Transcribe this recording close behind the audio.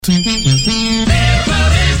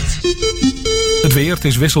Het weer, het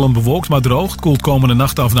is wisselend bewolkt, maar droog. Het koelt komende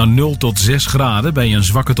nacht af naar 0 tot 6 graden... bij een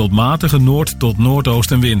zwakke tot matige noord- tot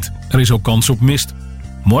noordoostenwind. Er is ook kans op mist.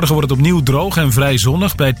 Morgen wordt het opnieuw droog en vrij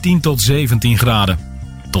zonnig bij 10 tot 17 graden.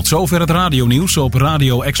 Tot zover het radionieuws op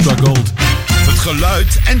Radio Extra Gold. Het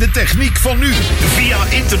geluid en de techniek van nu. Via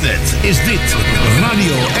internet is dit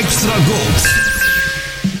Radio Extra Gold.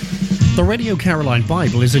 The Radio Caroline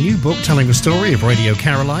Bible is a new book telling the story of Radio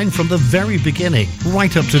Caroline from the very beginning,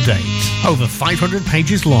 right up to date. Over 500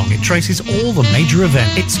 pages long, it traces all the major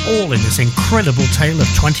events. It's all in this incredible tale of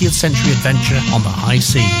 20th century adventure on the high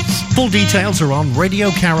seas. Full details are on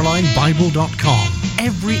RadioCarolineBible.com.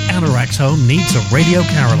 Every Anorak's home needs a Radio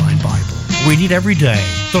Caroline Bible. Read it every day.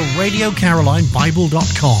 The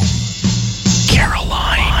RadioCarolineBible.com.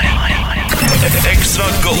 Caroline. Extra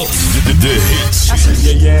Gold. De hits.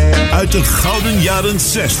 Uit de gouden jaren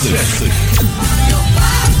 60.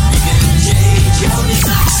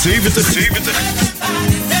 70.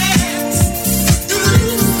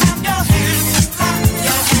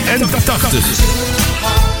 En 80.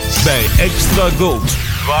 Bij Extra Gold.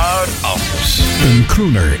 Waar anders? Een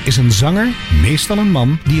crooner is een zanger, meestal een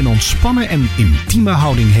man, die een ontspannen en intieme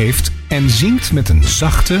houding heeft en zingt met een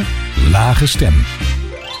zachte, lage stem.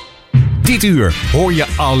 Dit uur hoor je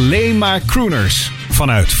alleen maar crooners.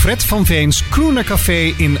 Vanuit Fred van Veens Crooner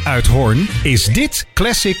Café in Uithoorn is dit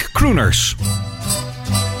Classic Crooners.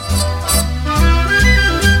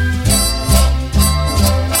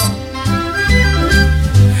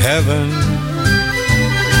 Heaven,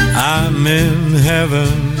 I'm in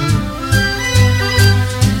heaven,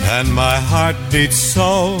 and my heart beats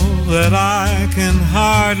so that I can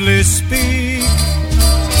hardly speak.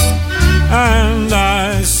 And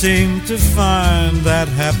I seem to find that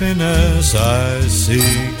happiness I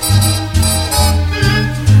seek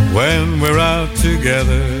when we're out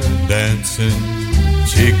together dancing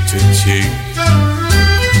cheek to cheek.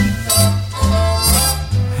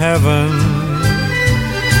 Heaven,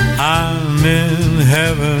 I'm in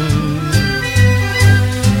heaven,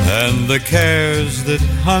 and the cares that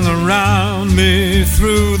hung around me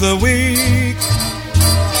through the week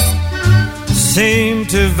seem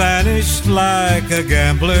to vanish like a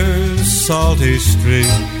gambler's salty streak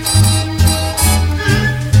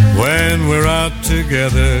when we're out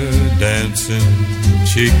together dancing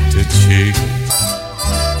cheek to cheek.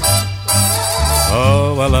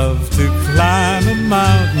 Oh, I love to climb a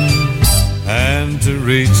mountain and to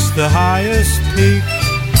reach the highest peak,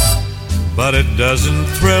 but it doesn't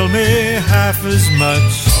thrill me half as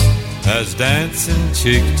much as dancing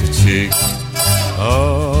cheek to cheek.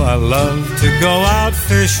 Oh, I love to go out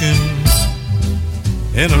fishing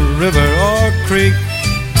in a river or creek,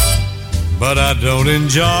 but I don't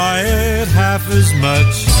enjoy it half as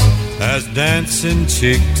much as dancing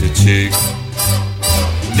cheek to cheek.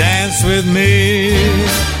 Dance with me,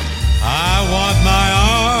 I want my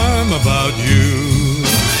arm about you,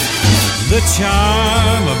 the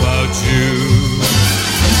charm about you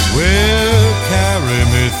will carry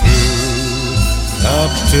me through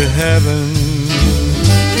up to heaven.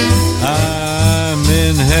 I'm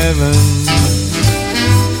in heaven,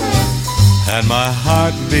 and my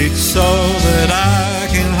heart beats so that I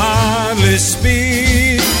can hardly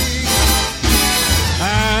speak,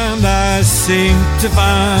 and I seem to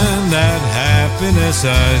find that happiness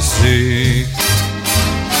I seek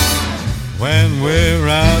when we're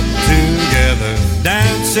out together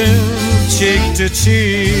dancing cheek to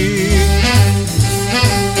cheek.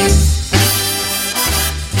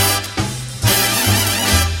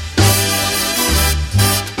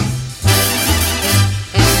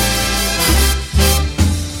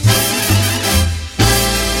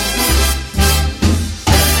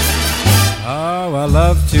 I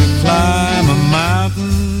love to climb a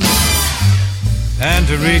mountain and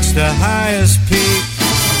to reach the highest peak,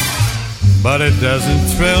 but it doesn't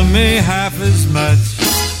thrill me half as much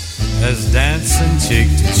as dancing cheek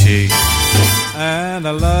to cheek. And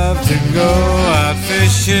I love to go out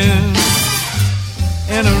fishing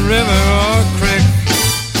in a river or creek,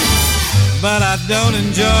 but I don't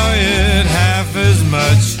enjoy it half as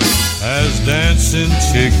much as dancing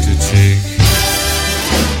cheek to cheek.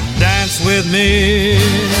 Dance with me,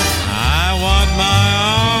 I want my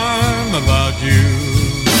arm about you,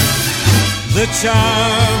 the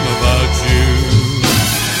charm about you,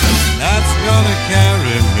 that's gonna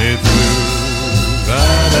carry me through,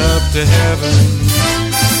 right up to heaven.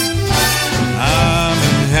 I'm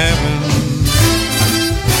in heaven,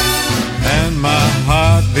 and my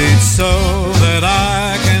heart beats so that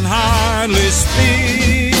I can hardly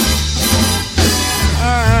speak,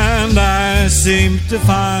 and I seem to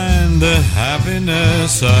find the happiness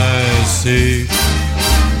happiness I seek.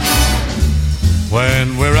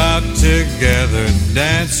 When we're out together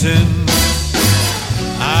dancing,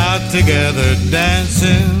 out together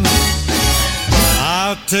dancing,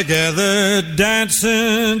 out together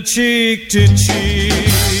dancing, cheek to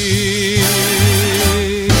cheek.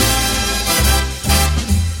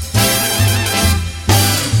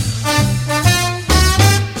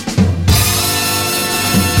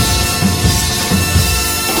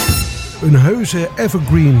 Een heuse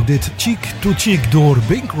evergreen, dit Cheek to Cheek door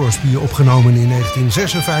Bing Crosby, opgenomen in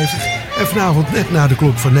 1956 en vanavond net na de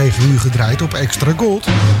klok van 9 uur gedraaid op Extra Gold.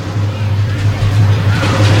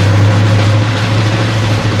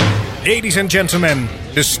 Ladies and gentlemen,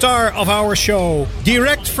 the star of our show,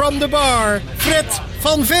 direct from the bar, Fred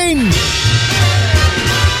van Veen.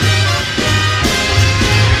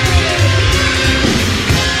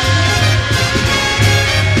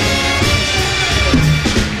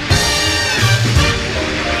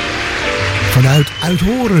 Vanuit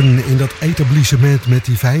Uithoren in dat etablissement met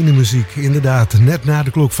die fijne muziek. Inderdaad, net na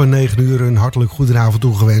de klok van 9 uur een hartelijk goedenavond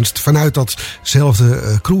toegewenst. Vanuit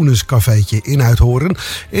datzelfde Crooners cafeetje in Uithoren.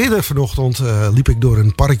 Eerder vanochtend liep ik door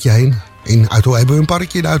een parkje heen. In Uithoren hebben we een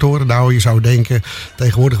parkje in Uithoren. Nou, je zou denken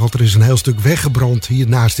tegenwoordig, want er is een heel stuk weggebrand hier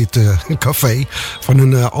naast dit café van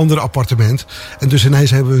een ander appartement. En dus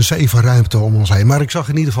ineens hebben we een zee van ruimte om ons heen. Maar ik zag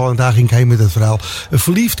in ieder geval, en daar ging ik heen met het verhaal, een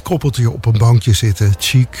verliefd koppeltje op een bankje zitten.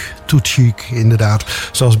 Cheek to cheek, inderdaad.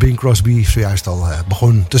 Zoals Bing Crosby zojuist al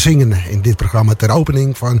begon te zingen in dit programma ter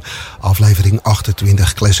opening van aflevering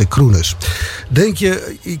 28 Classic Crooners. Denk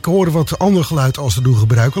je, ik hoor wat ander geluid als te doen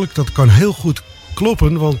gebruikelijk. Dat kan heel goed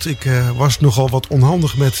kloppen, want ik was nogal wat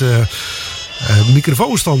onhandig met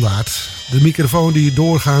microfoonstandaard. De microfoon die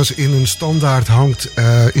doorgaans in een standaard hangt,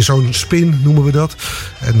 in zo'n spin noemen we dat.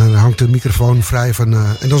 En dan hangt de microfoon vrij van,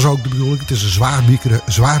 en dat is ook de bedoeling, het is een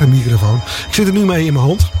zware microfoon. Ik zit er nu mee in mijn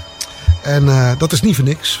hand. En dat is niet voor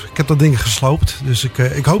niks. Ik heb dat ding gesloopt. Dus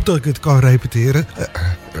ik hoop dat ik het kan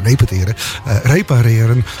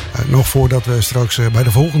repareren. Nog voordat we straks bij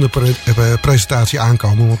de volgende presentatie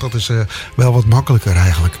aankomen. Want dat is wel wat makkelijker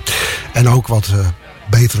eigenlijk. En ook wat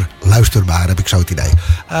beter luisterbaar, heb ik zo het idee.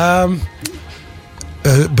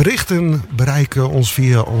 Berichten bereiken ons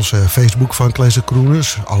via onze Facebook van Classic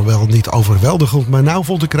Crooners. Alhoewel niet overweldigend. Maar nou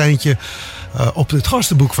vond ik er eentje op het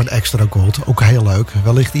gastenboek van Extra Gold. Ook heel leuk.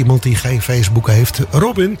 Wellicht iemand die geen Facebook heeft.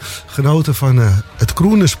 Robin, genoten van het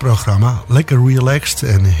Crooners programma. Lekker relaxed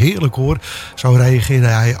en heerlijk hoor. Zo reageerde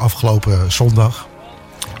hij afgelopen zondag.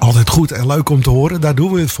 Altijd goed en leuk om te horen. Daar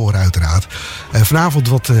doen we het voor uiteraard. Vanavond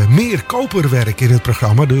wat meer koperwerk in het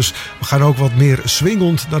programma. Dus we gaan ook wat meer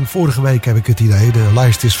swingend dan vorige week, heb ik het idee. De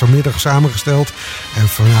lijst is vanmiddag samengesteld. En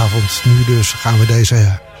vanavond nu dus gaan we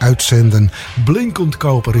deze uitzenden. Blinkend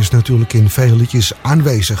koper is natuurlijk in vele liedjes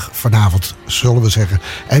aanwezig vanavond, zullen we zeggen.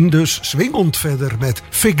 En dus swingend verder met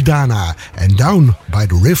Vic Dana en Down by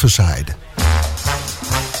the Riverside.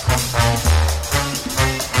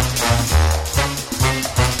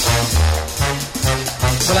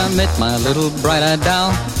 Well, I met my little bright-eyed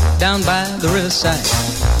doll down by the riverside,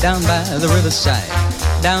 down by the riverside,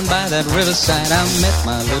 down by that riverside. I met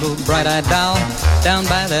my little bright-eyed doll down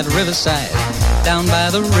by that riverside, down by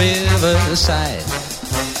the riverside.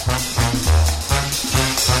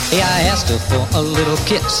 Yeah, I asked her for a little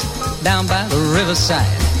kiss down by the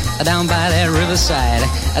riverside, down by that riverside,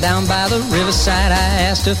 down by the riverside. I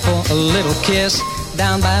asked her for a little kiss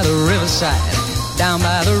down by the riverside, down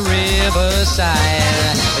by the riverside.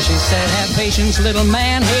 She said, have patience, little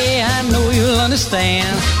man, hey, I know you'll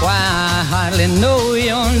understand why I hardly know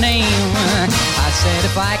your name. I said,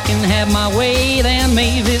 if I can have my way, then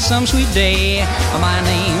maybe some sweet day my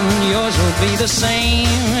name and yours will be the same.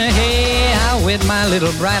 Hey, I with my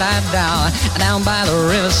little bright-eyed doll down by the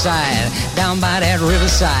riverside, down by that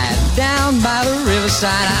riverside, down by the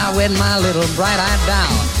riverside. I with my little bright-eyed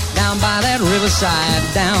doll down by that riverside,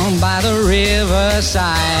 down by the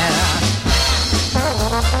riverside.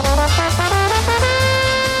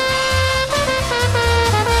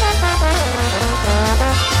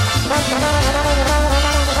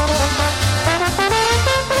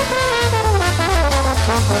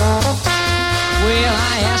 Well,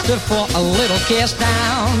 I asked her for a little kiss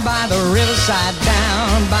down by the riverside,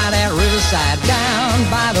 down by that riverside, down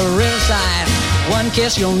by the riverside. One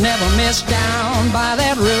kiss you'll never miss down by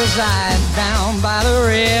that riverside, down by the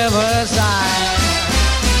riverside.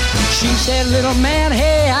 She said, little man,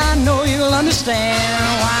 hey, I know you'll understand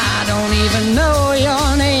why I don't even know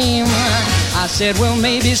your name. I said, well,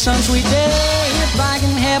 maybe some sweet day if I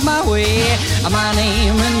can have my way. My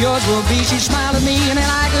name and yours will be. She smiled at me and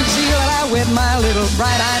then I could see that I wet my little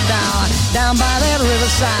bright-eyed down by that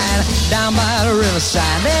riverside, down by the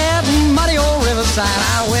riverside, that muddy old riverside.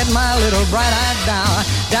 I wet my little bright-eyed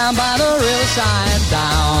down by the riverside,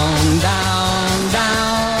 down, down,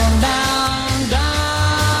 down, down,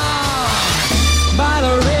 down, by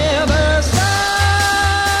the riverside.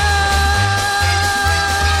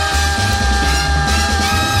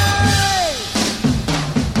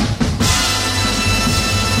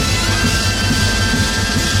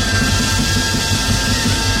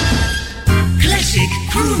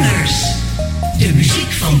 Crooners. De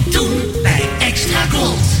muziek van toen bij Extra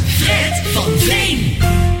Gold. Fred van Veen.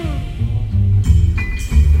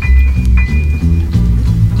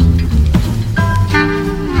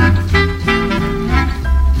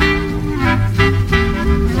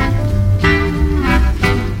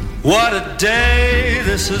 What a day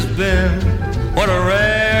this has been. What a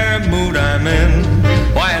rare mood I'm in.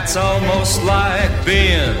 Why, it's almost like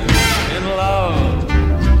being in love.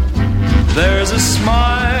 There's a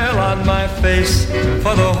smile on my face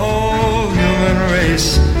for the whole human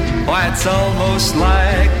race. Why, it's almost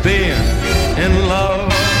like being in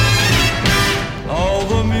love. All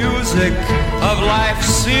the music of life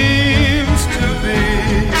seems to be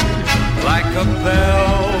like a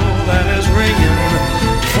bell that is ringing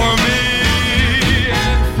for me.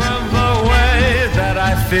 And from the way that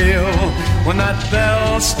I feel when that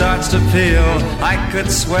bell starts to peal, I could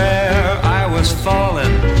swear I was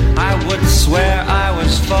falling. I would swear I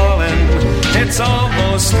was falling. It's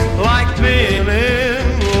almost like being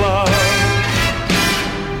in love.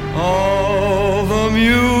 All the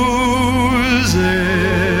music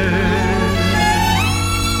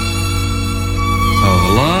of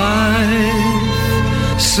life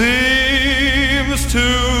seems to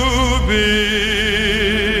be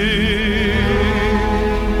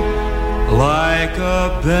like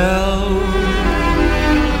a bell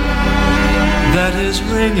that is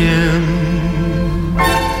ringing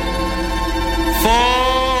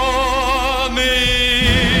for me.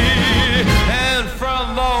 And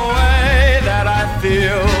from the way that I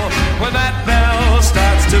feel when that bell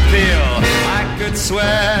starts to peal, I could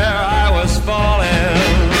swear I was falling.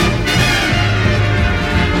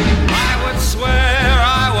 I would swear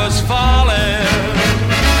I was falling.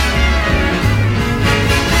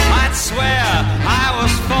 I'd swear I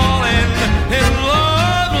was falling in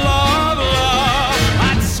love, love, love.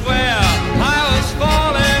 I'd swear I was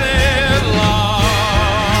falling in love.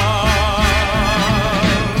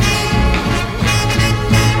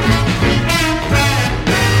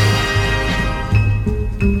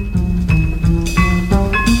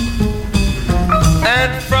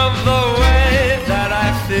 And from the way that I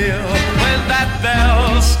feel when that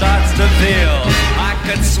bell starts to peal, I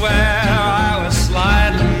could swear I was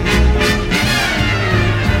sliding.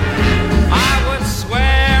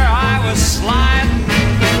 Sliding.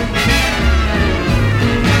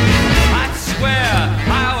 I'd swear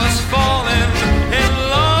I was falling in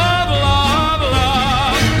love, love,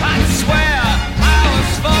 love. I'd swear I was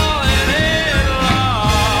falling in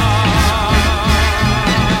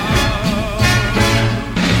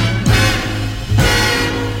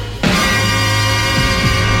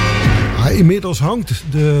love. Inmiddels hangt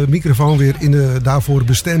de microfoon weer in de daarvoor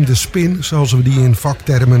bestemde spin, zoals we die in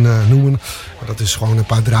vaktermen noemen. Dat is gewoon een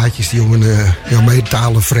paar draadjes die om een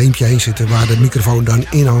metalen framepje heen zitten waar de microfoon dan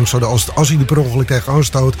in hangt. Zodat als hij er per ongeluk tegenaan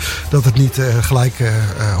stoot, dat het niet gelijk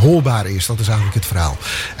hoorbaar is. Dat is eigenlijk het verhaal.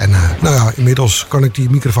 En nou ja, inmiddels kan ik die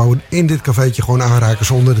microfoon in dit cafeetje gewoon aanraken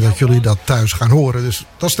zonder dat jullie dat thuis gaan horen. Dus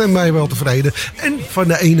dat stemt mij wel tevreden. En van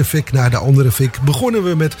de ene fik naar de andere fik begonnen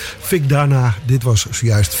we met Fik Dana. Dit was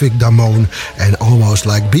zojuist Fik Damone en Almost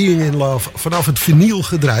Like Being in Love. Vanaf het vinyl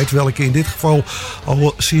gedraaid, welke in dit geval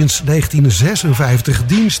al sinds 1956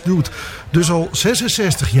 dienst doet. Dus al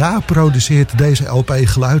 66 jaar produceert deze LP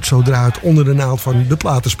geluid zodra het onder de naald van de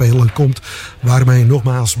platenspeler komt. Waarmee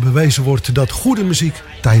nogmaals bewezen wordt dat goede muziek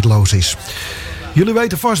tijdloos is. Jullie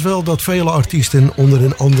weten vast wel dat vele artiesten onder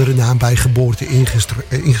een andere naam bij geboorte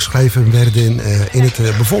ingeschreven werden in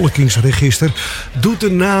het bevolkingsregister. Doet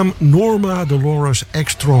de naam Norma Dolores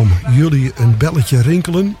Ekstrom jullie een belletje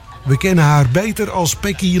rinkelen? We kennen haar beter als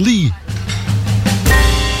Peggy Lee.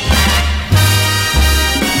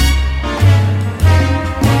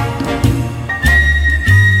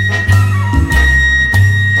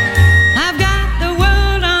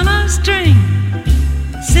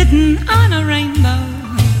 On a rainbow,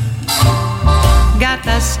 got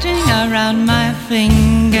the string around my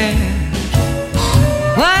finger.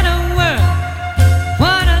 What a world,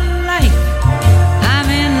 what a life, I'm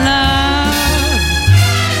in love.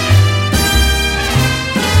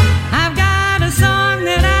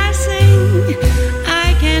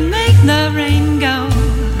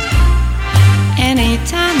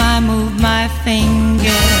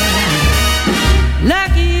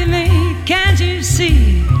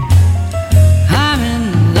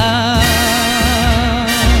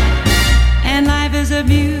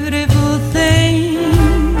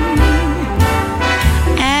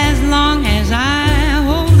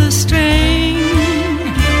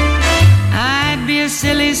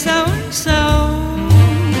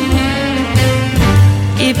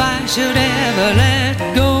 should ever let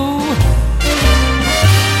go.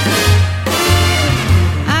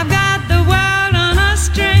 I've got the world on a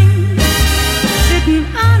string, sitting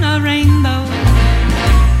on a rainbow.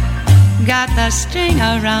 Got the string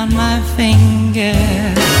around my finger.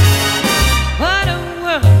 What a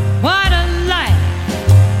world, what a life.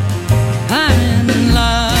 I'm in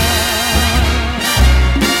love.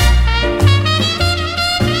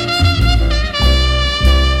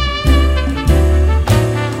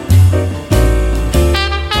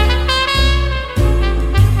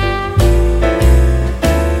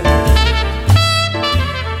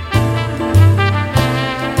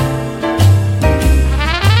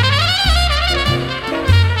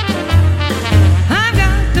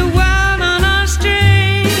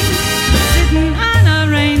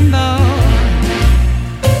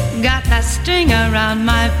 String around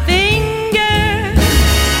my finger.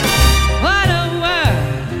 What a world,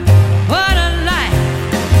 what a life.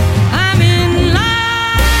 I'm in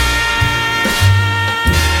love.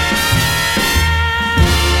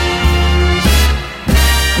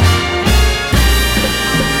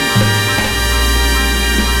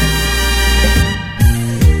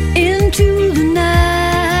 Into the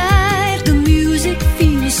night, the music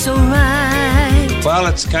feels so right. Well,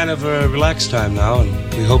 it's kind of a relaxed time now, and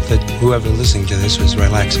we hope that whoever listening to this was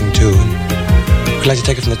relaxing too. And we'd like to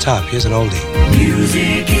take it from the top. Here's an oldie.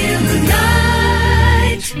 Music in the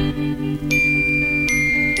night.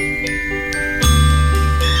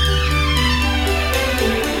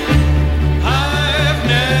 I've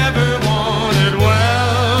never wanted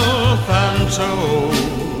wealth untold.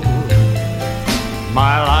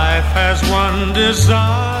 My life has one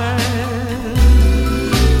desire.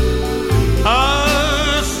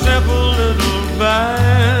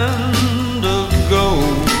 Band of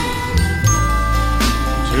gold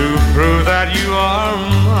to prove that you are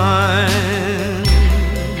mine.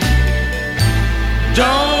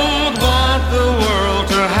 Don't want the world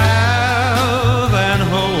to have and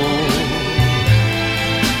hold,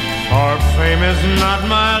 for fame is not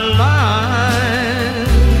my line.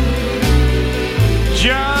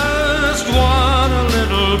 Just want a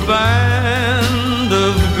little band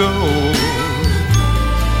of gold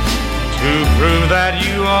to prove that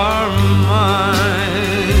you are mine.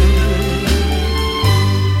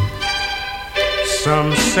 Some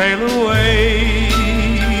sail away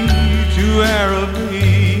to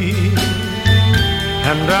Araby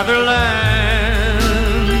and other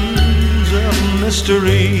lands of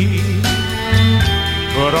mystery,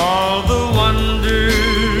 but all the wonders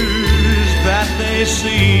that they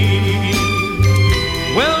see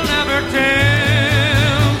will never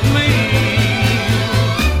tempt me.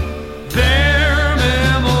 Their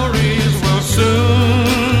memories will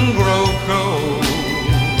soon grow cold,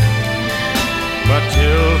 but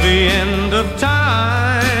till the end of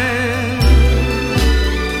time,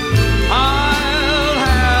 I'll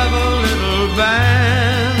have a little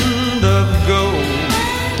band of gold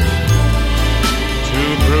to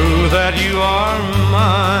prove that you are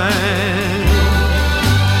mine.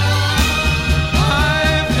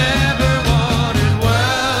 I've never wanted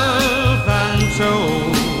wealth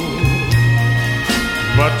untold,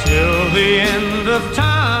 but till the end of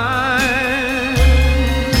time,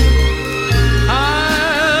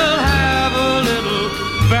 I'll have a little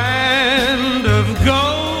band of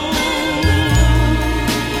gold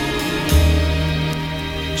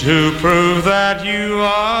to prove that you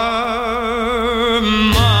are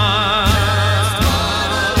mine.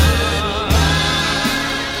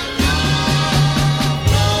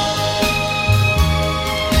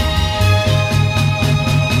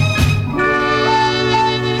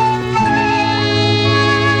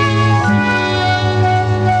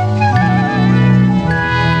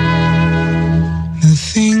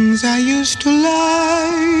 Things I used to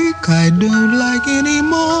like, I don't like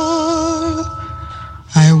anymore.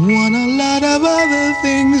 I want a lot of other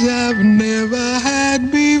things I've never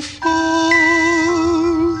had before.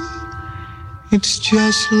 It's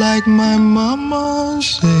just like my mama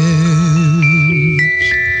says,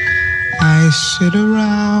 I sit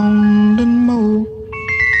around and mope,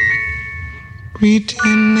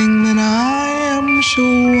 pretending that I am so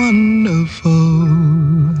wonderful,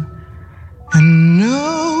 and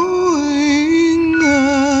knowing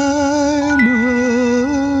I'm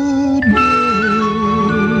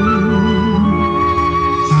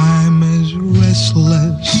I'm as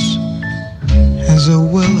restless as a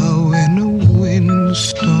willow in a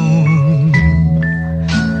windstorm.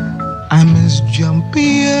 I'm as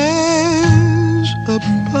jumpy as a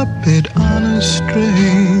puppet on a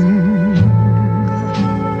string.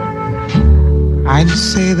 I'd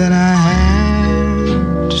say that I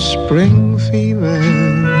had spring fever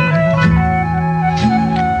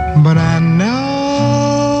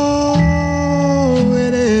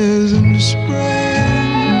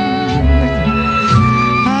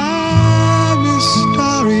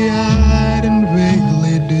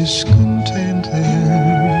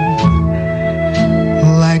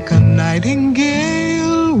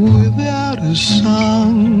a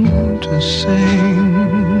song to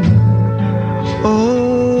sing.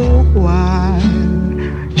 Oh, why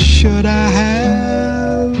should I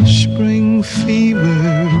have spring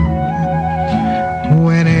fever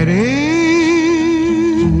when it isn't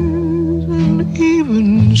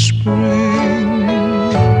even spring?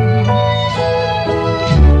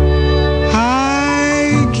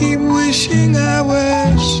 I keep wishing I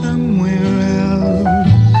were somewhere else,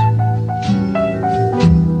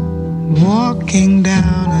 walking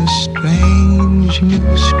down a strange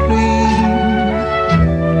new street,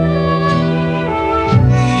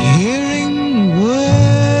 hearing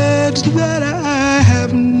words that I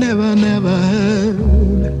have never heard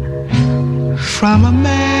from a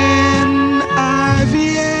man I've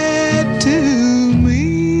yet to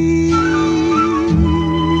meet.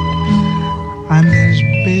 I'm as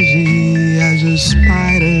busy as a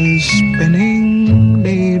spider spinning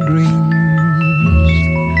daydreams.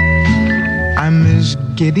 I'm as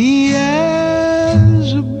giddy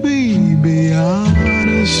as a baby on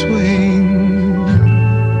a swing.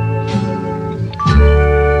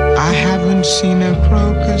 I haven't seen a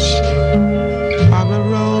crocus or a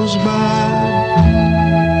rosebud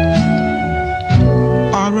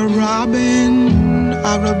or a robin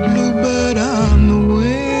or a bluebird on the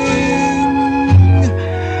wing,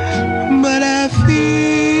 but I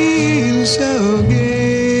feel so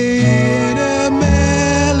gay in a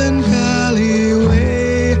melancholy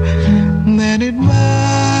way that it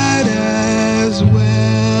might as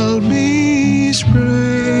well be spring.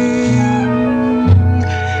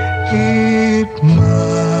 It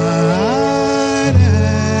might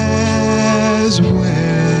as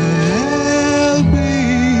well be,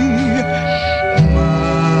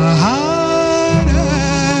 might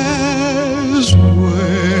as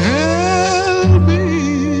well be.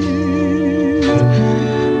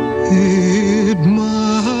 It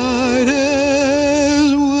might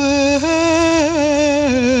as well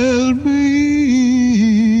be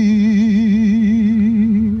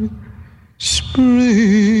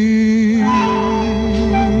spring.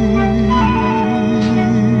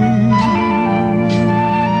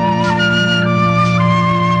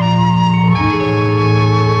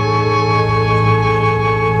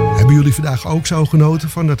 Hebben jullie vandaag ook zo genoten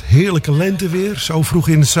van dat heerlijke lenteweer zo vroeg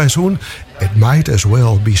in het seizoen? It Might As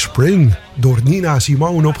Well Be Spring, door Nina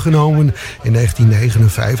Simone opgenomen in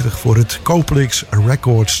 1959 voor het Copelix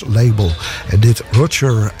Records label. En dit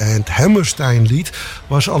Roger and Hammerstein lied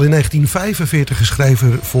was al in 1945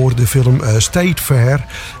 geschreven voor de film State Fair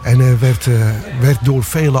en werd door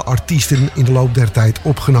vele artiesten in de loop der tijd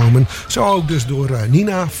opgenomen. Zo ook dus door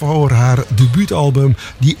Nina voor haar debuutalbum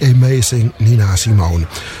The Amazing Nina Simone.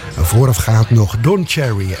 Voorafgaand nog Don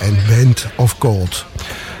Cherry en Band of Gold.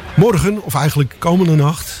 Morgen, of eigenlijk komende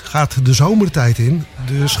nacht, gaat de zomertijd in.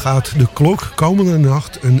 Dus gaat de klok komende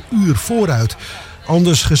nacht een uur vooruit.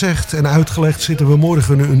 Anders gezegd en uitgelegd zitten we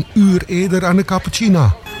morgen een uur eerder aan de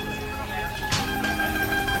cappuccino.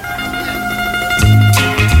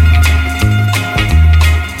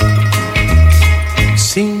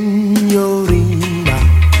 Signorina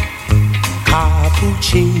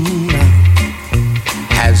Cappuccina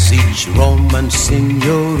has each Roman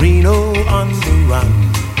signorino on the run.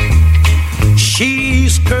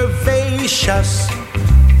 She's curvaceous,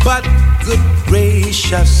 but good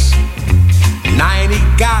gracious. 90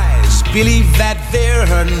 guys believe that they're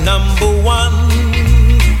her number one.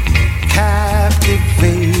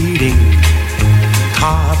 Captivating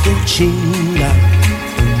Cappuccina.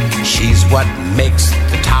 She's what makes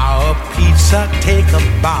the Tower Pizza take a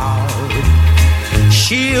bow.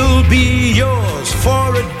 She'll be yours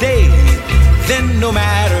for a day, then no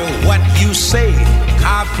matter what you say,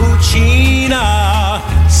 Cappuccina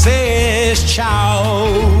says ciao.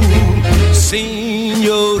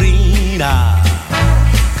 Signorina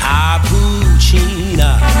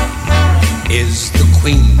Cappuccina is the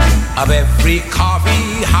queen of every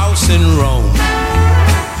coffee house in Rome.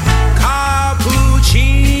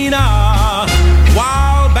 Cappuccina,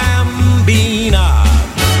 wild bambina.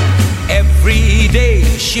 Every day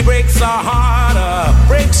she breaks our heart,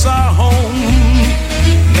 breaks our home.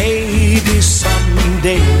 Maybe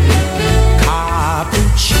someday,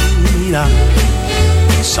 Cappuccina,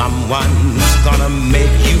 someone's gonna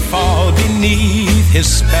make you fall beneath his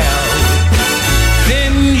spell.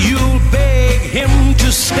 Then you'll beg him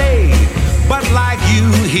to stay, but like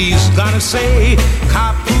you, he's gonna say,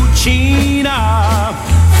 Cappuccina,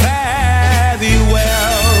 fare thee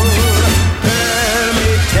well.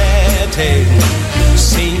 Permettete,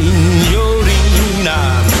 signorina,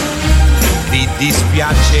 vi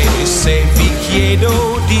dispiace se vi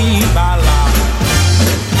chiedo di ballare.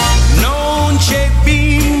 Non c'è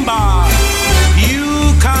bimba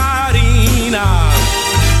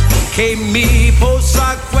che mi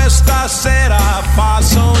possa questa sera far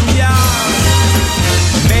sognare.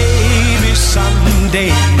 Maybe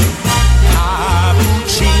someday,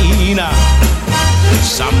 cappuccina,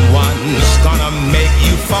 someone's gonna make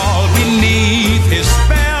you fall beneath his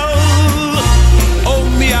spell. Oh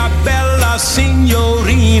mia bella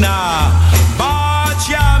signorina,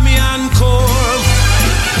 baciami ancora,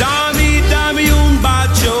 dammi un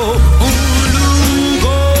bacio, un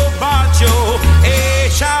lungo bacio e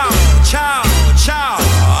ciao, ciao, ciao,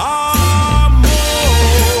 amore.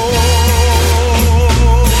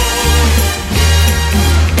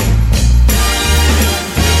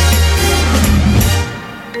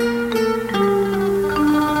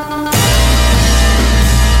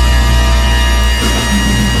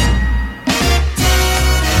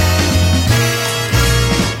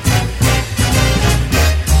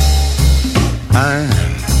 I'm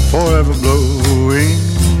forever blowing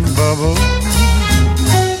bubbles,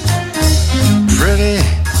 pretty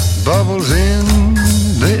bubbles in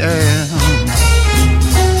the air.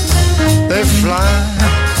 They fly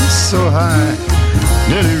so high,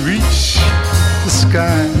 nearly reach the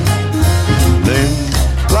sky. Then,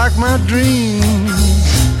 like my dreams,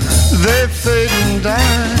 they fade and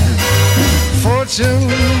die. Fortune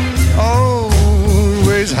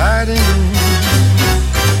always hiding.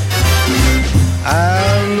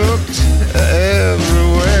 I looked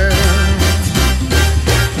everywhere.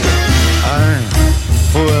 I'm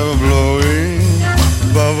forever blowing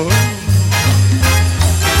bubbles,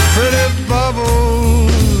 pretty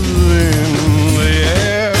bubbles in the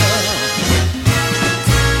air.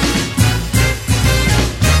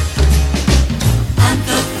 I'm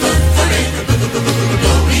forever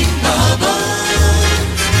blowing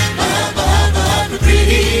bubbles,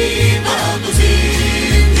 pretty bubbles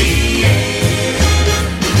in the air.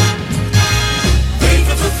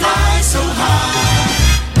 Fly so high,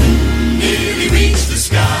 nearly reach the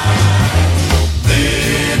sky.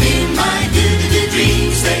 Then in my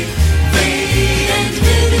dreams they fade and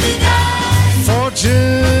die.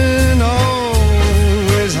 Fortune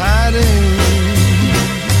always hiding.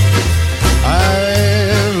 I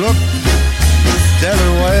looked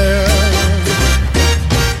everywhere.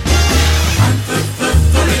 I'm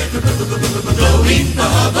forever blowing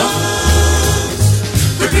bubbles,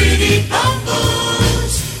 pretty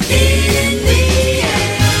bubbles in the air.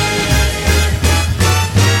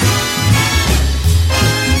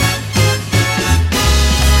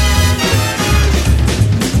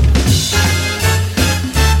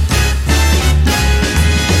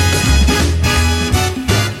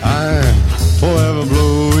 I'm forever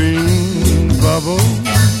blowing bubbles,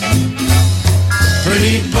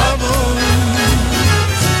 pretty bubbles,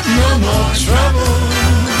 no more trouble.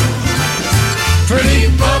 Pretty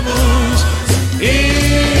bubbles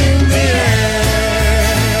in the air.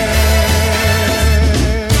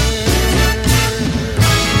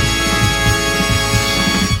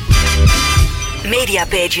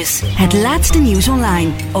 Mediapages. Het laatste nieuws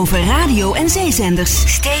online over radio en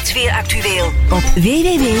zeezenders. Steeds weer actueel op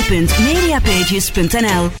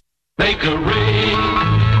www.mediapages.nl. Make a ring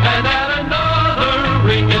and add another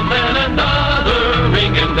ring and then another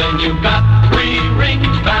ring and then you've got 3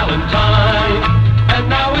 rings Valentine. And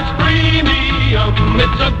now it's premium,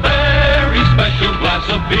 it's a very special glass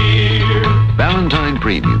of beer. Valentine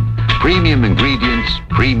Premium. Premium ingredients,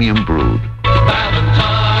 premium brewed.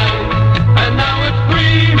 Valentine, and now it's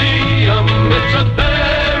premium, it's a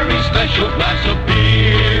very special glass of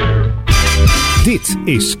beer. Dit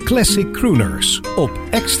is Classic Crooners op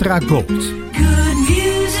Extra Gold. Good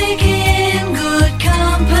music in good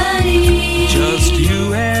company. Just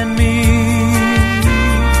you and me.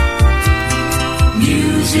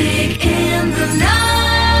 Music in the night.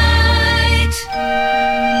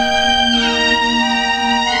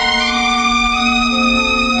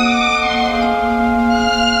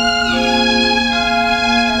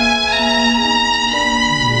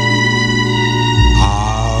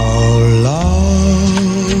 Our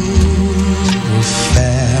love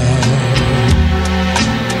affair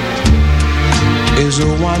is a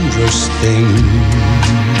wondrous thing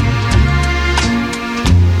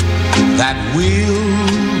that we'll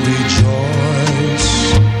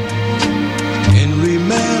rejoice in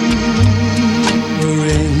remembering.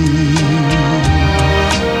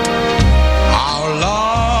 Our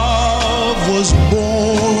love was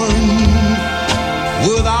born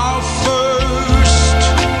with our first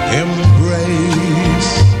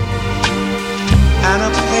embrace, and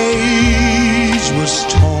a page was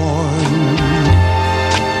torn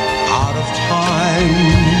out of time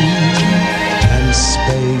and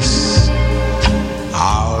space.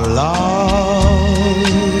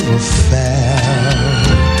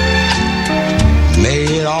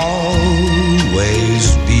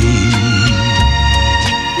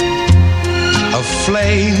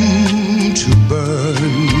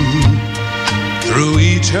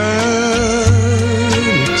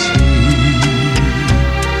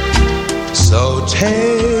 So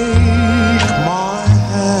take my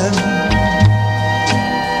hand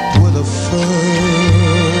with a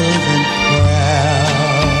fervent prayer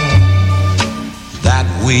that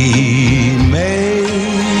we may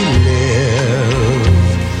live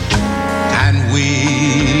and we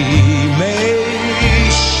may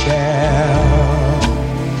share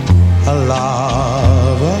a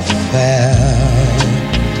love affair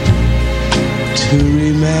to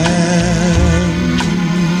remember.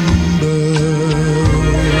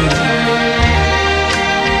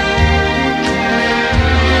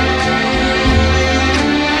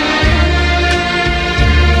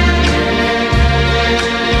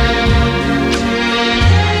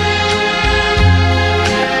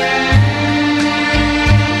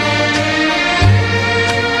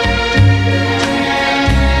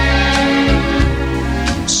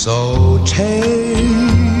 So take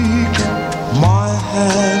my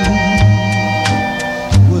hand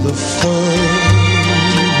with a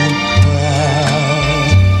fervent prayer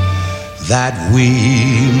that we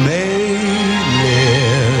may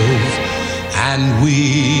live and we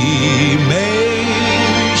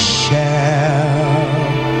may share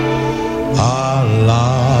our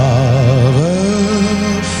love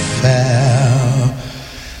affair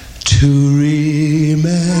to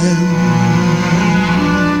remember.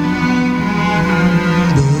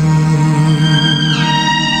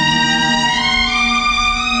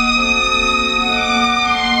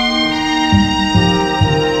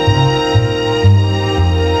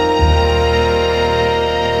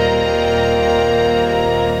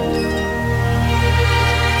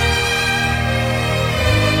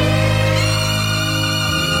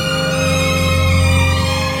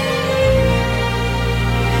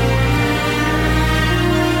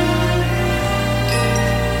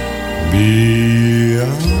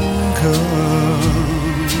 Bianca,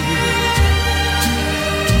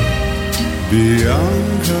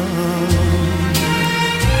 Bianca,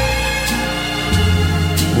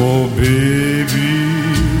 oh baby,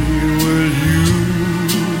 will you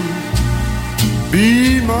be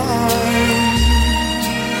mine?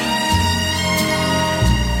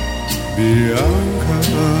 Bianca,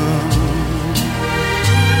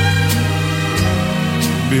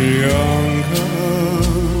 Bianca,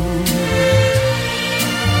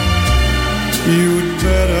 you'd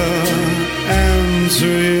better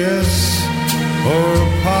answer yes, or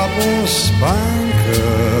Papa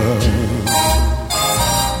Spanker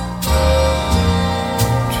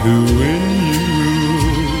to win you,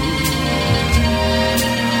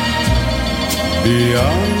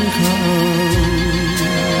 Bianca.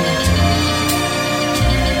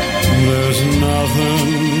 There's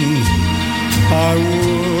nothing I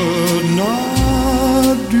would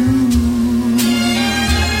not do.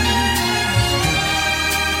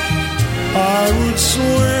 I would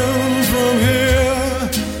swim from here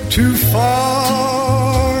to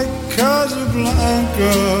far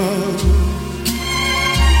Casablanca,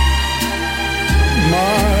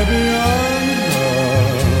 my Bianca,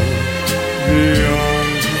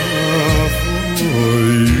 Bianca, for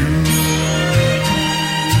you,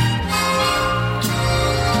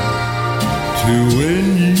 to win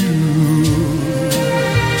you,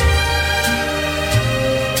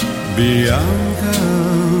 Bianca.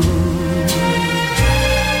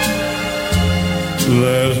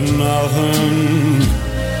 There's nothing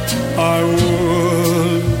I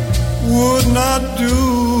would not do.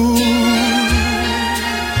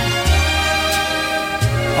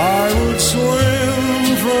 I would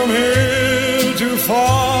swim from here to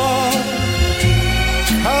far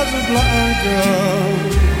Casablanca,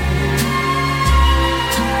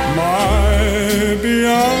 my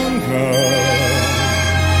Bianca,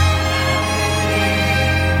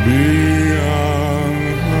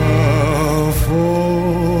 Bianca,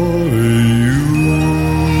 for you.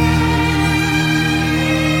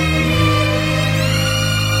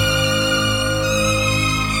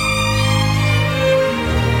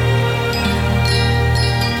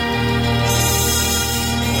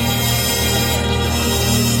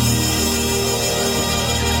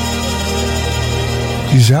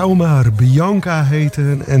 Die zou maar Bianca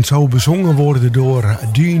heten en zo bezongen worden door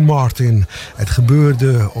Dean Martin. Het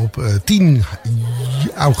gebeurde op 10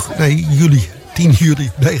 juli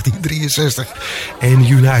 1963 in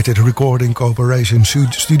United Recording Corporation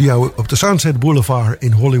Studio op de Sunset Boulevard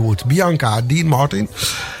in Hollywood. Bianca, Dean Martin.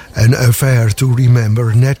 An Affair to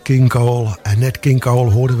Remember, Nat King Cole. En Nat King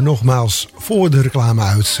Cole hoorden we nogmaals voor de reclame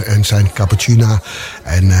uit. En zijn Cappuccina.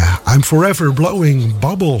 En I'm Forever Blowing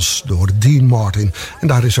Bubbles door Dean Martin. En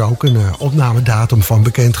daar is ook een opnamedatum van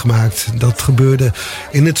bekendgemaakt. Dat gebeurde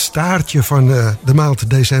in het staartje van de maand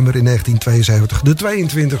december in 1972. De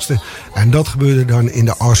 22e. En dat gebeurde dan in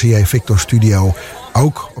de RCA Victor Studio.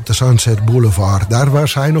 Ook op de Sunset Boulevard. Daar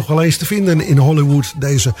was hij nog wel eens te vinden in Hollywood.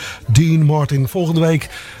 Deze Dean Martin. Volgende week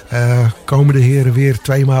komen de heren weer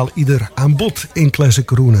 2 maal ieder aan bod in Classic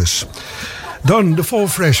Crooners. Dan de Four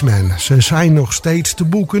Freshmen. Ze zijn nog steeds te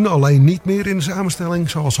boeken, alleen niet meer in de samenstelling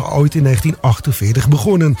zoals ze ooit in 1948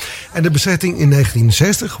 begonnen. En de bezetting in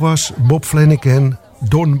 1960 was Bob Flanagan,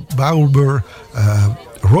 Don Bauer,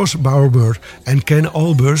 Ross Bauer en Ken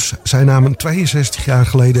Albers. Zij namen 62 jaar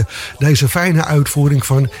geleden deze fijne uitvoering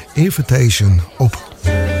van Invitation op.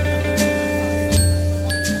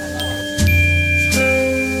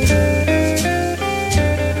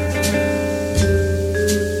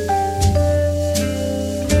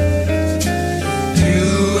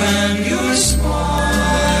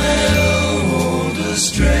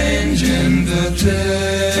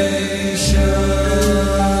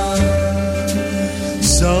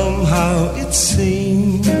 Somehow it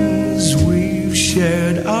seems we've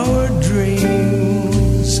shared our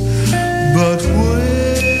dreams, but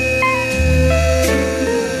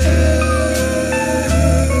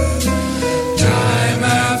time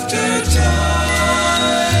after time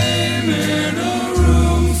in a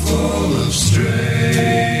room full of strangers,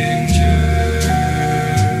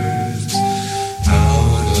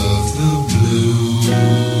 out of the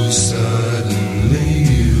blue, suddenly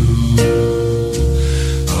you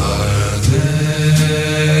are there.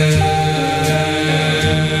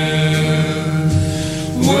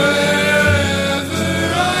 Wherever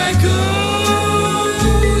I go,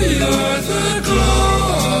 you're the glow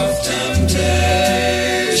of temptation,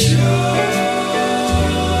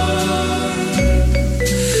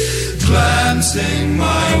 glancing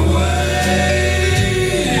my way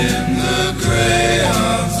in the gray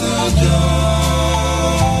of the dawn,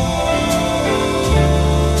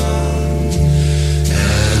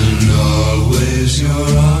 and always your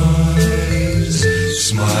eyes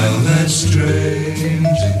smile that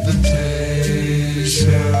strange invitation.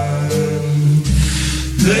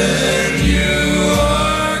 Then you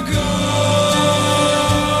are gone.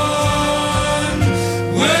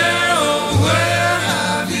 Where, oh, where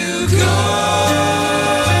have you gone?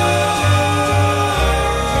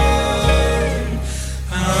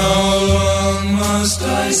 How long must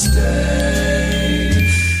I stay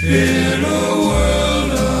in a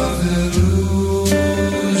world of illusion?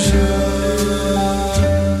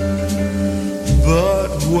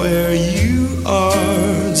 But where you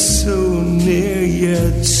are, so near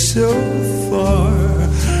yet so far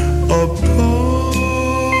apart,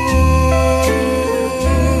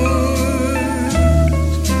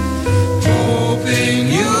 hoping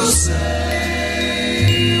you'll say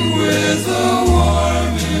with a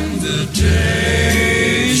warm invitation,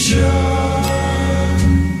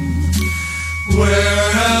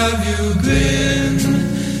 where have you been,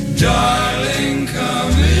 darling?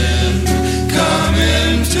 Come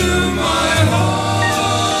into my heart.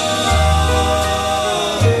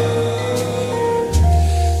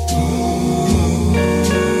 Ooh.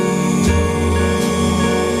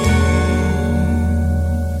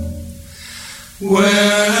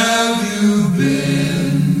 Where have you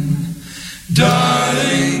been,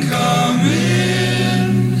 darling? Come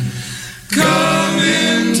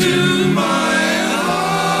into my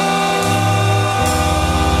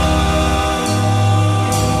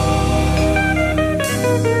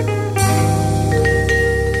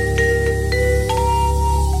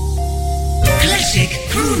Classic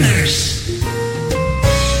Crooners.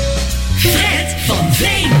 Fred van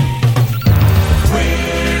Veen.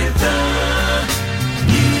 Where the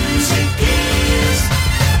music is.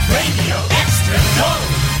 Radio Extra Gold.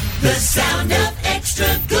 The sound of extra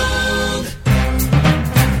gold.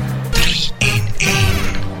 3 in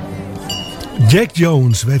 1. Jack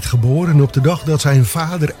Jones werd geboren op de dag dat zijn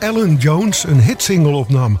vader Alan Jones een hitsingle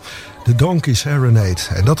opnam. The Donkey Serenade.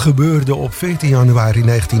 En dat gebeurde op 14 januari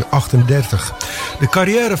 1938. De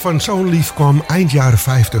carrière van zo'n lief kwam eind jaren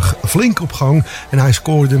 50 flink op gang. En hij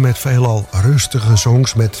scoorde met veelal rustige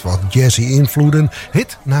songs met wat jazzy invloeden.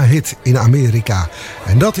 Hit na hit in Amerika.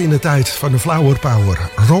 En dat in de tijd van de flower power,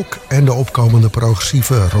 rock en de opkomende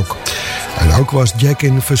progressieve rock. En ook was Jack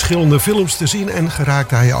in verschillende films te zien en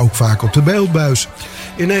geraakte hij ook vaak op de beeldbuis.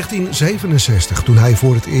 In 1967, toen hij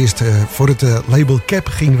voor het eerst voor het label Cap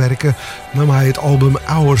ging werken, nam hij het album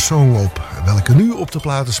Our Song op. welke nu op de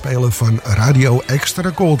platenspeler van Radio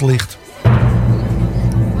Extra Gold ligt.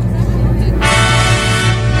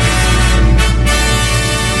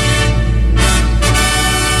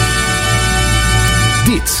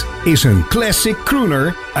 Dit is een classic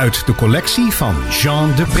crooner uit de collectie van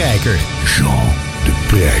Jean de Prijker. Jean de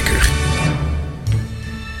Prijker.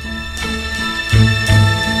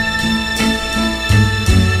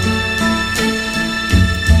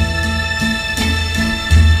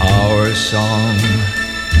 Our song,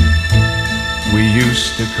 we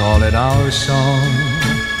used to call it our song.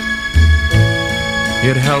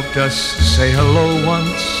 It helped us say hello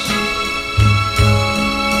once.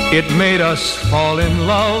 It made us fall in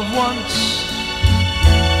love once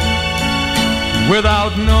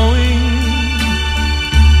without knowing.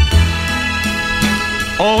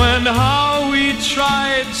 Oh, and how we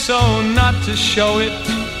tried so not to show it,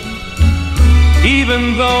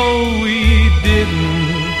 even though we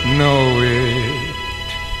didn't know it.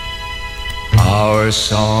 Our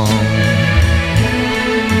song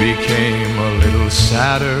became a little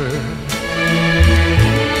sadder,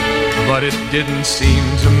 but it didn't seem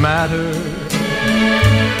to matter.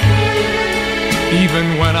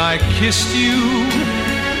 Even when I kissed you,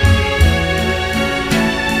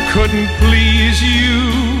 couldn't please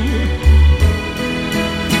you.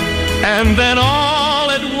 And then all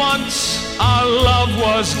at once our love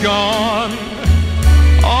was gone.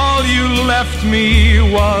 All you left me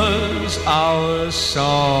was our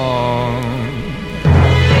song.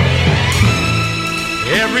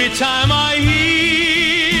 Every time I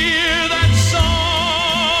hear that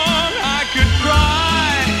song, I could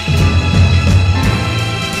cry.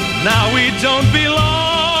 Now we don't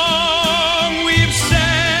belong. We've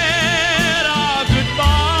said our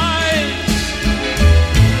goodbyes.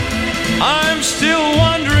 I'm still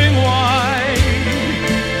wondering why,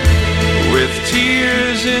 with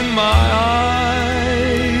tears in my eyes.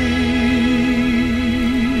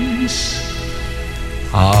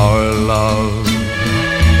 Our love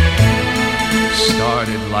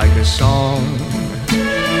started like a song,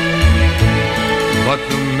 but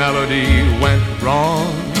the melody went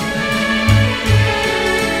wrong.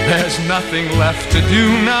 There's nothing left to do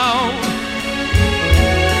now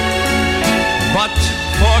but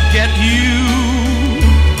forget you.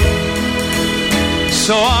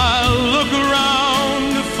 So I'll look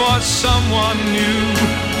around for someone new,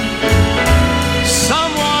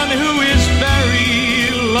 someone who is very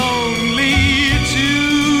lonely too.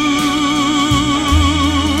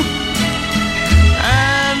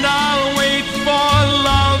 And I'll wait for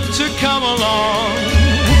love to come along,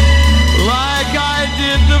 like I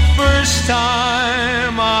did the first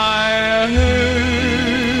time I heard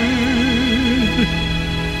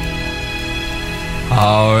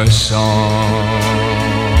our song.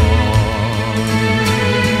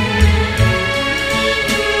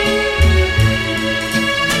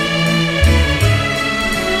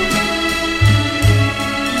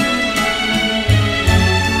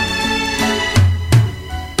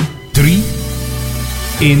 Drie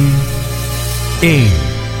in één.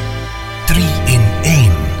 3 in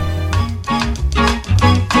 1.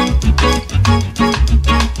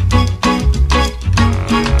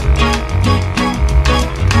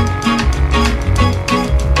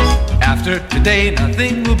 After today,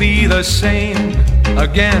 nothing will be the same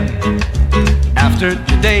again. After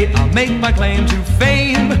today, I'll make my claim to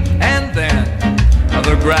fame, and then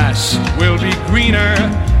the grass will be greener,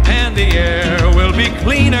 and the air will be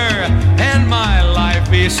cleaner, and my life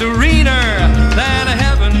be serener than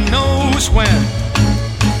heaven knows when.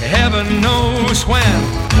 Heaven knows when.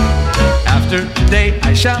 After today,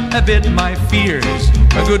 I shall have bid my fears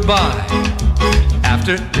a goodbye.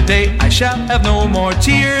 After today, I shall have no more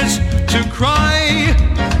tears to cry.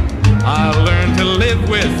 I'll learn to live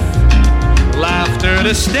with laughter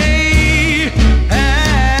to stay.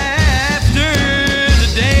 After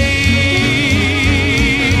today,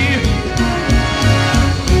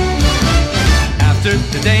 after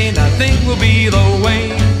today, nothing will be the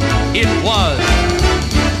way it was.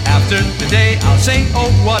 After today, I'll say,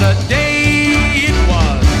 oh, what a day it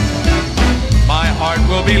was. My heart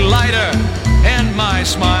will be lighter, and my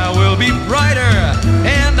smile will be brighter,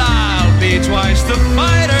 and I'll be twice the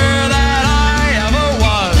fighter that I ever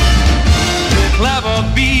was. Clever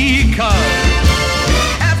because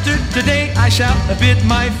after today I shall bid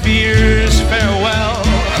my fears farewell.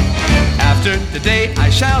 After today I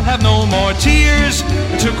shall have no more tears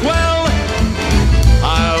to quell.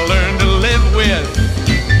 I'll learn to live with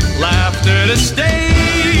laughter to stay.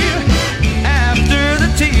 After the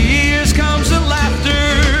tears comes the laughter.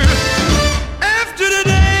 After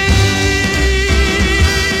today,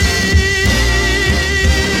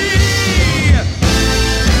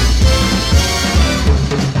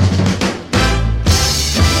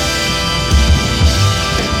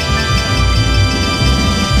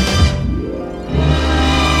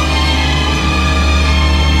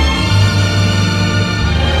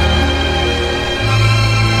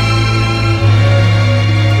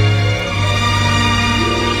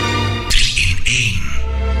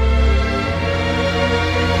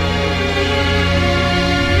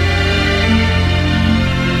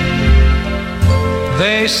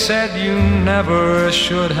 never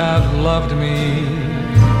should have loved me.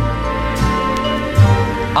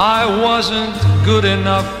 I wasn't good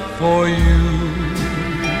enough for you.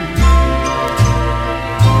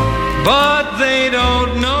 But they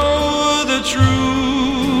don't know the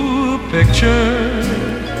true picture.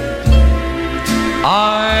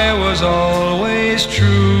 I was always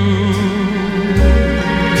true.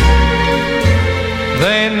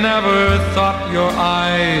 They never thought your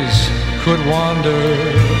eyes could wander,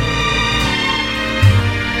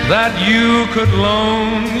 that you could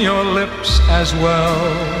loan your lips as well.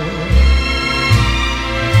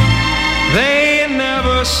 They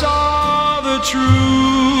never saw the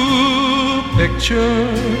true picture,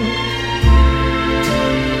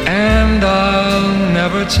 and I'll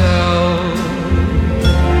never tell.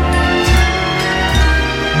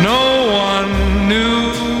 No one knew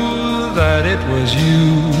that it was you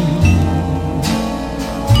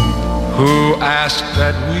who asked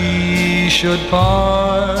that we should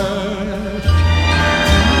part.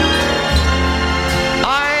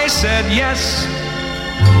 I said yes,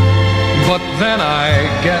 but then I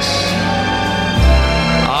guess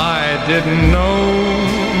I didn't know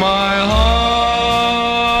my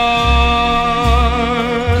heart.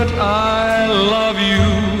 I love you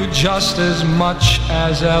just as much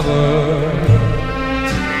as ever.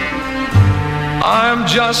 I'm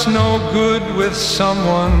just no good with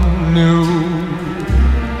someone new.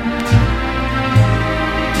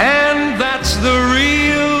 And that's the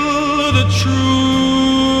real, the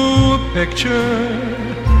true picture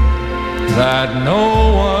that no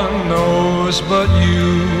one knows but you.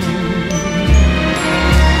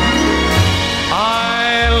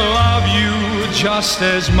 I love you just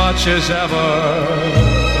as much as ever.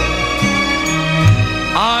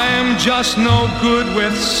 I'm just no good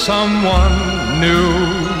with someone new.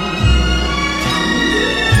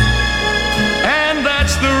 And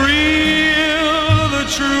that's the real, the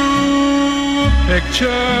true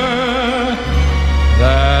picture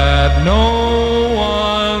that no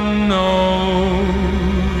one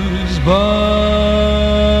knows but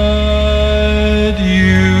you.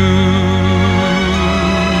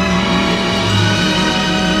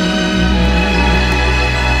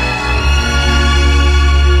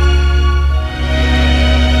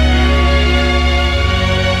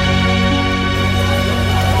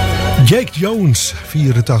 Jake Jones,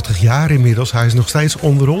 84 jaar inmiddels. Hij is nog steeds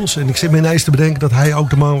onder ons. En ik zit me ineens te bedenken dat hij ook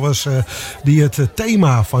de man was die het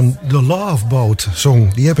thema van The Love Boat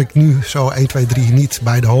zong. Die heb ik nu zo 1, 2, 3 niet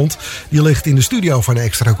bij de hand. Die ligt in de studio van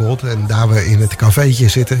Extra Gold. En daar we in het cafeetje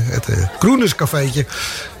zitten, het Crooners cafeetje.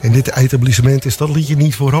 In dit etablissement is dat liedje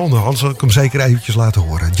niet voorhanden. Anders zal ik hem zeker eventjes laten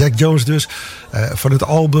horen. Jack Jones dus, van het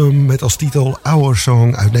album met als titel Our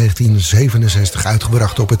Song uit 1967.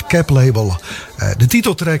 Uitgebracht op het Cap label. De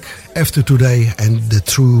titeltrack After Today en The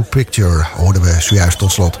True Picture hoorden we zojuist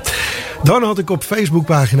tot slot. Dan had ik op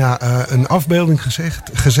Facebookpagina een afbeelding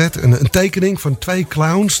gezet. Een tekening van 2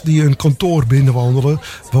 clowns die een kantoor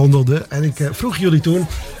binnenwandelden. En ik vroeg jullie toen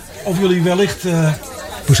of jullie wellicht...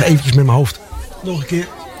 ik moest eventjes met mijn hoofd nog een keer...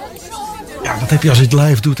 Ja, dat heb je als je het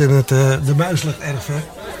live doet en de muis ligt erg ver.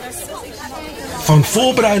 Van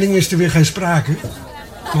voorbereiding is er weer geen sprake.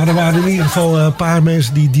 Maar er waren in ieder geval een paar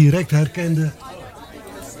mensen die direct herkenden...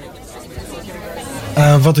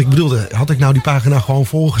 wat ik bedoelde, had ik nou die pagina gewoon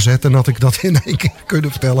voorgezet en had ik dat in één keer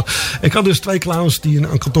kunnen vertellen. Ik had dus 2 clowns die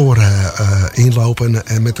een kantoor inlopen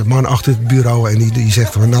en met de man achter het bureau en die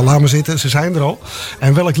zegt, nou laat maar zitten, ze zijn er al.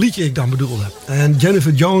 En welk liedje ik dan bedoelde. En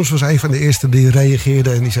Jennifer Jones was een van de eerste die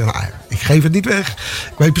reageerde en die zei, nou, ik geef het niet weg.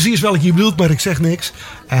 Ik weet precies welk je bedoelt, maar ik zeg niks.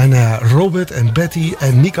 En Robert en Betty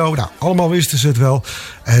en Nico, nou, allemaal wisten ze het wel.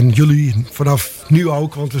 En jullie vanaf nu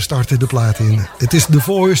ook, want we starten de plaat in. Het is The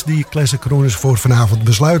Voice die Classic Crooners voor vanavond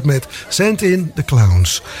besluit met Send in the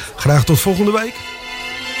Clowns. Graag tot volgende week.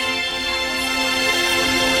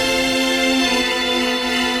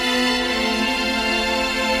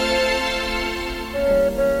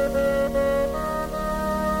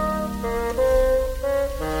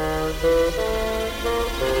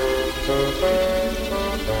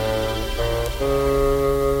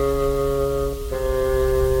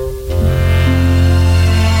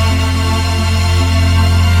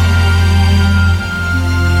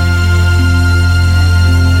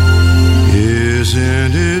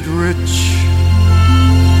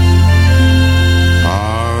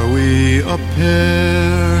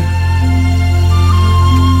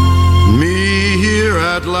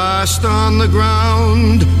 On the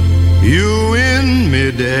ground, you in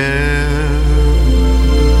midair.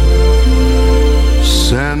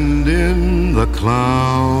 Send in the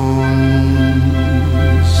clowns.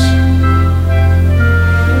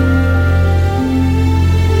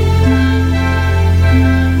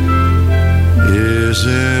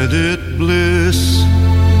 Isn't it bliss?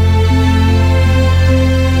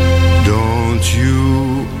 Don't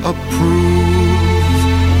you approve?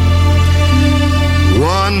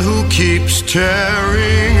 One who keeps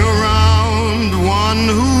tearing around, one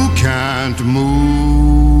who can't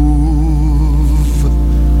move.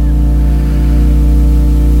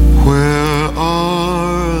 Where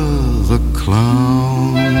are the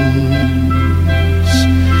clowns?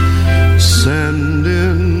 Send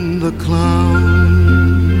in the clowns.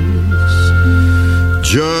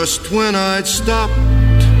 Just when I'd stopped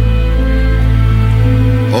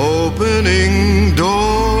opening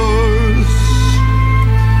doors,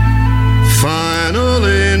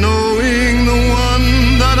 finally knowing the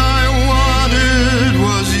one that I wanted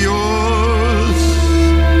was yours,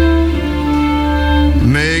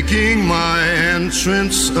 making my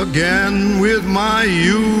entrance again with my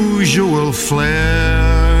usual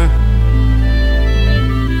flair,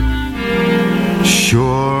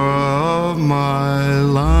 sure of my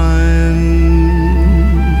lines,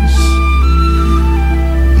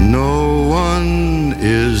 no one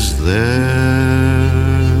is there.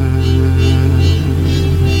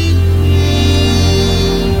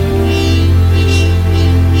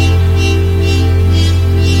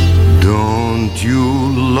 Don't you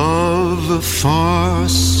love a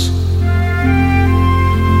farce?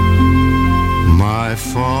 My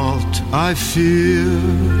fault, I fear.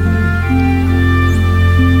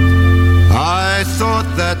 I thought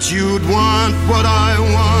that you'd want what I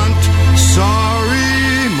want.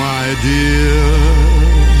 Sorry, my dear.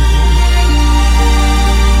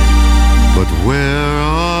 But where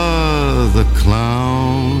are the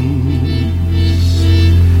clowns?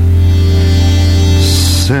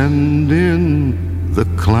 Send in the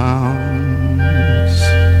clowns.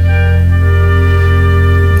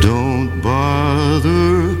 Don't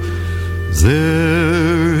bother,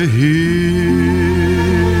 they're here.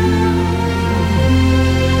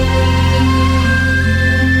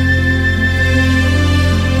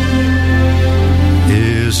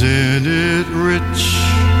 Isn't it rich?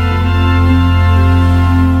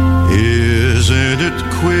 Isn't it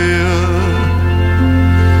queer?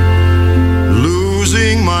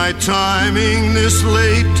 Losing my timing this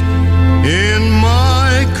late in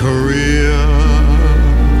my career.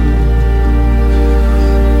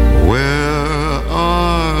 Where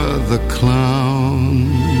are the clowns?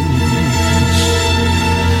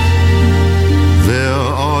 There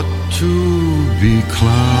ought to be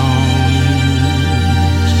clowns.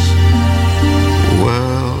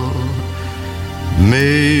 Well,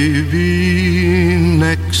 maybe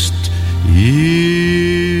next year.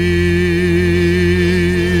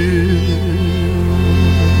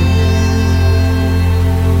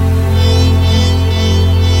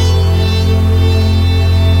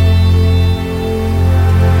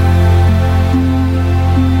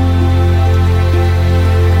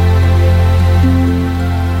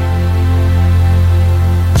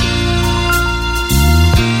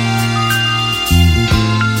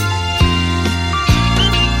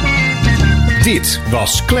 Dit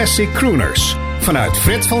was Classic Crooners. Vanuit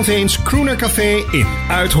Fred van Veens Crooner Café in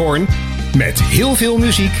Uithoorn. Met heel veel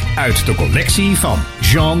muziek uit de collectie van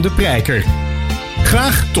Jean de Prijker.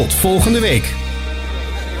 Graag tot volgende week.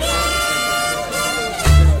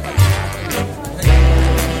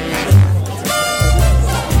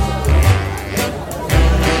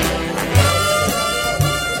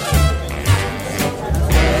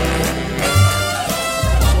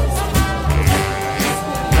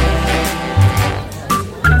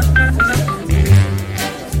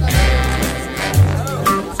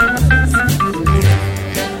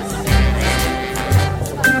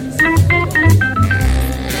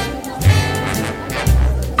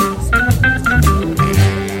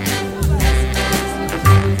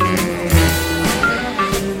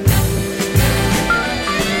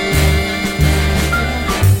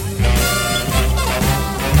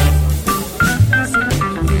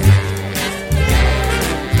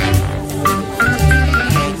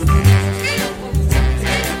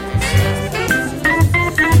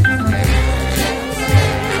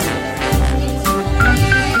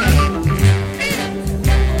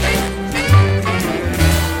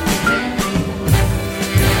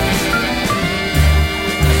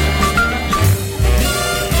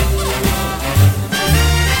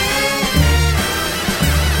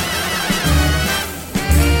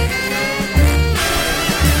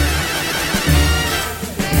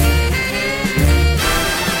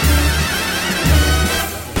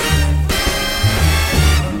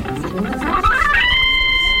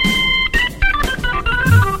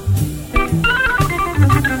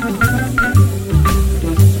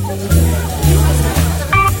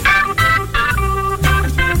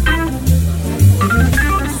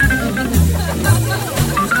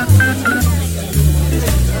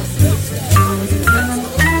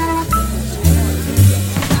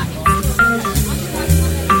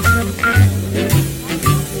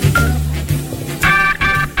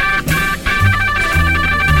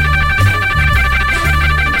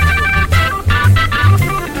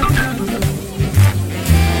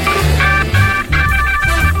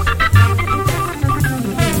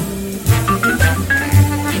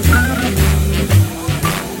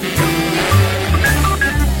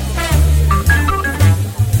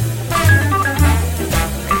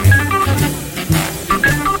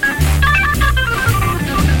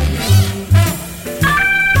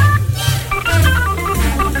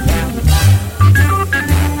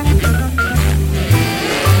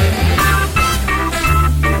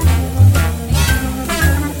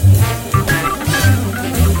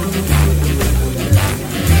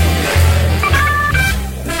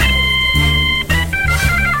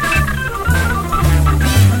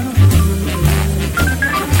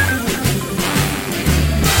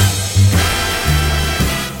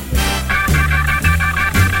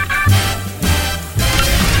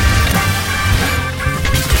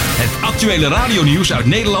 actuele radionieuws uit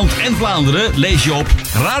Nederland en Vlaanderen lees je op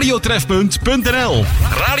radiotrefpunt.nl.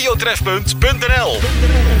 Radiotrefpunt.nl.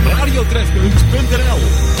 Radiotrefpunt.nl.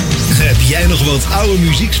 Heb jij nog wat oude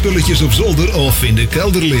muziekspulletjes op zolder of in de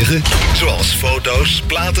kelder liggen? Zoals foto's,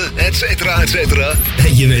 platen, etc.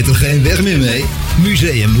 En je weet er geen weg meer mee?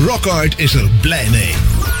 Museum Rock Art is er blij mee.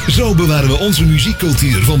 Zo bewaren we onze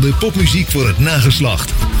muziekcultuur van de popmuziek voor het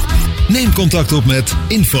nageslacht. Neem contact op met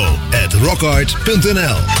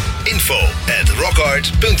info@rockart.nl.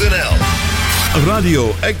 info@rockart.nl.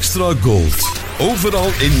 Radio Extra Gold.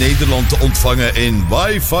 Overal in Nederland te ontvangen in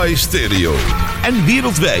wifi stereo. En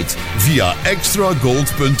wereldwijd via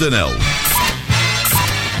extragold.nl.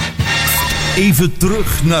 Even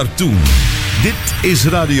terug naar toen. Dit is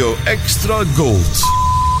Radio Extra Gold.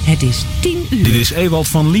 Het is 10 uur. Dit is Ewald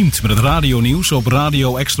van Liemt met het radionieuws op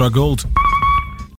Radio Extra Gold.